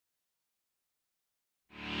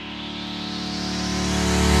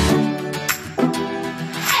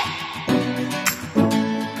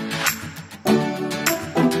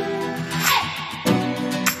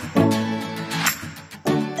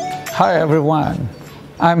Hi everyone,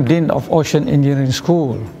 I'm Dean of Ocean Engineering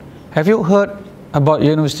School. Have you heard about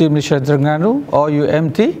University of Malaysia Terengganu or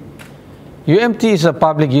UMT? UMT is a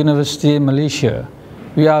public university in Malaysia.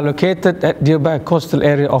 We are located at nearby coastal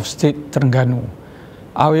area of state Terengganu.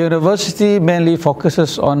 Our university mainly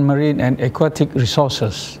focuses on marine and aquatic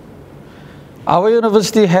resources. Our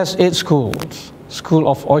university has 8 schools. School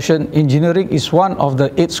of Ocean Engineering is one of the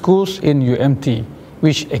 8 schools in UMT,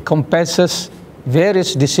 which encompasses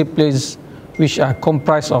various disciplines which are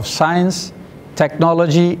comprised of science,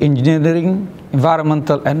 technology, engineering,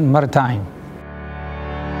 environmental, and maritime.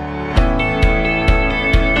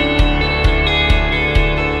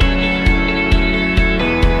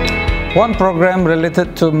 One program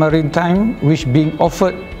related to maritime which being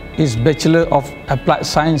offered is Bachelor of Applied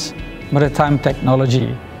Science, Maritime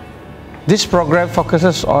Technology. This program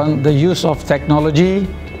focuses on the use of technology,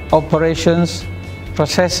 operations,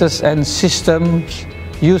 processes and systems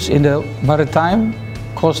used in the maritime,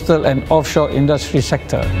 coastal and offshore industry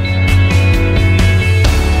sector.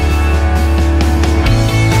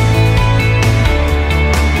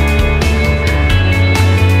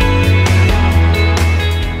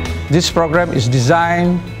 This program is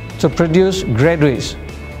designed to produce graduates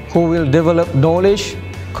who will develop knowledge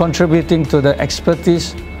contributing to the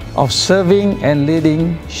expertise of serving and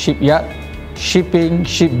leading shipyard, shipping,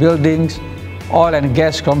 shipbuilding, oil and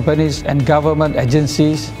gas companies and government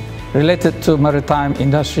agencies related to maritime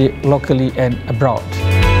industry locally and abroad.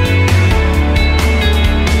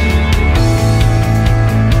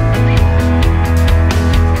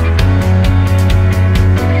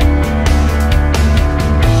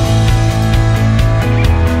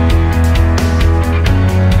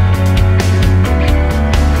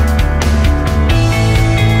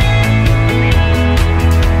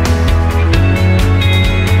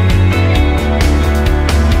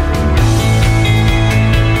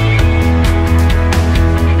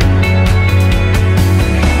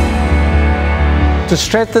 To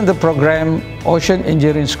strengthen the program, Ocean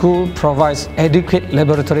Engineering School provides adequate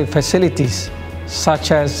laboratory facilities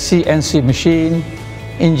such as CNC machine,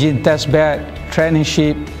 engine test bed, training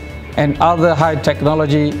ship, and other high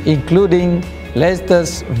technology including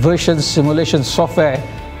latest version simulation software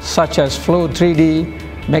such as Flow 3D,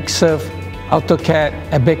 MaxSurf, AutoCAD,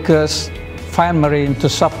 Abacus, Fine Marine to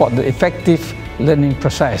support the effective learning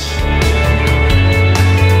process.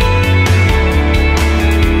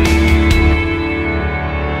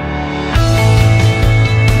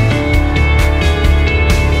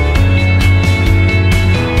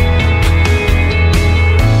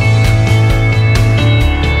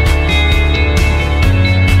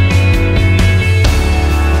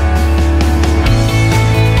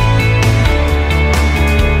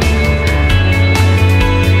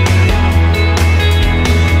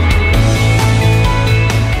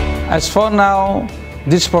 As for now,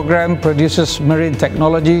 this program produces marine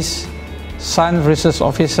technologies, science research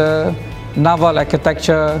officer, naval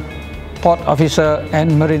architecture, port officer,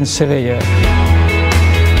 and marine surveyor.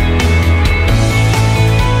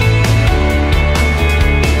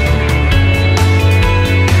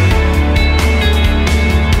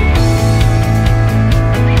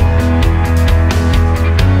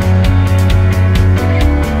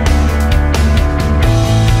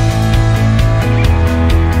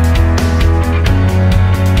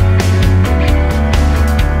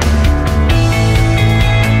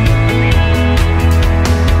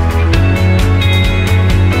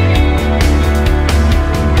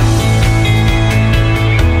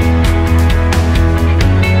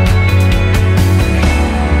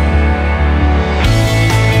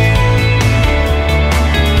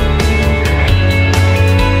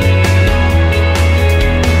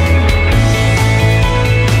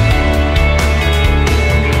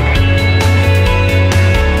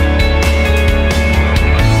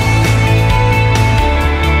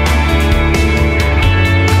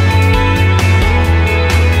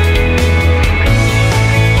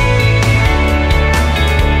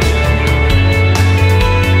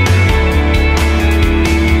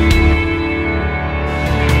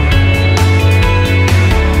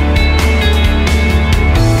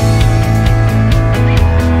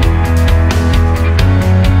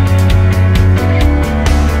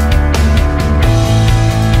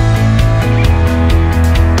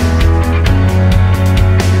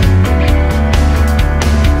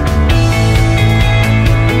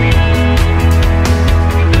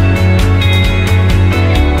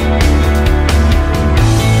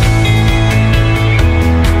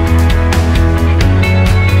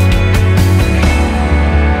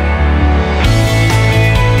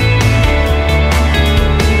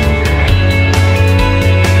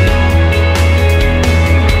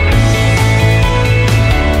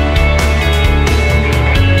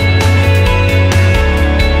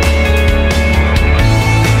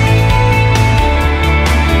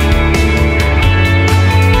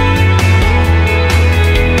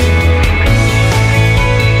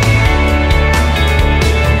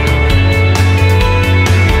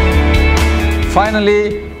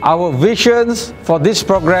 finally, our visions for this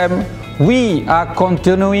program, we are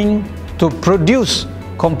continuing to produce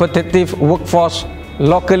competitive workforce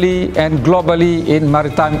locally and globally in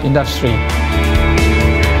maritime industry.